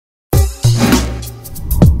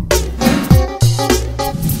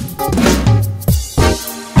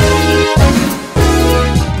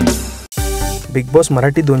Big boss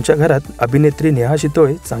Marathi 2च्या घरात अभिनेत्री नेहा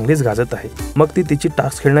शितोळे चांगलीच गाजत आहे. मग ती तिची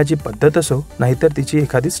टास्क खेळण्याची पद्धत असो, नाहीतर तिची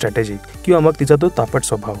एखादी स्ट्रॅटेजी किंवा मग तिचा तो तापट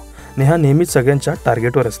स्वभाव, नेहा नेहमीच सगळ्यांच्या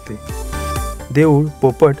टार्गेटवर असते. देऊळ,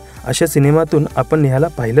 पोपट अशा सिनेमातून आपण नेहाला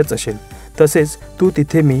पाहिलंच असेल. तसेच तू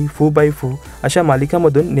तिथे मी, फू बाय फू अशा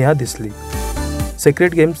मालिकांमधून नेहा दिसली.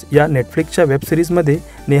 सिक्रेट गेम्स या नेटफ्लिक्सच्या वेबसिरीजमध्ये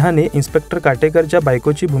नेहाने इन्स्पेक्टर काटेकरच्या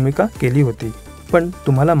बायकोची भूमिका केली होती. पण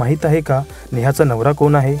तुम्हाला माहीत आहे का नेहाचा नवरा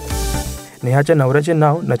कोण आहे? नेहाच्या नवऱ्याचे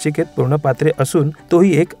नाव नचिकेत पूर्णपात्रे असून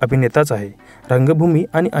तोही एक अभिनेताच आहे. रंगभूमी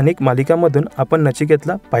आणि अनेक मालिकांमधून आपण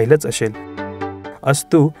नचिकेतला पाहिलंच असेल.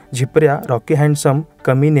 अस्तू, झिपऱ्या, रॉकी हँडसम,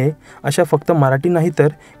 कमीने अशा फक्त मराठी नाही तर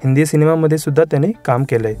हिंदी सिनेमामध्ये सुद्धा त्याने काम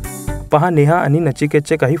केलंय. पहा नेहा आणि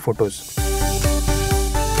नचिकेतचे काही फोटोज.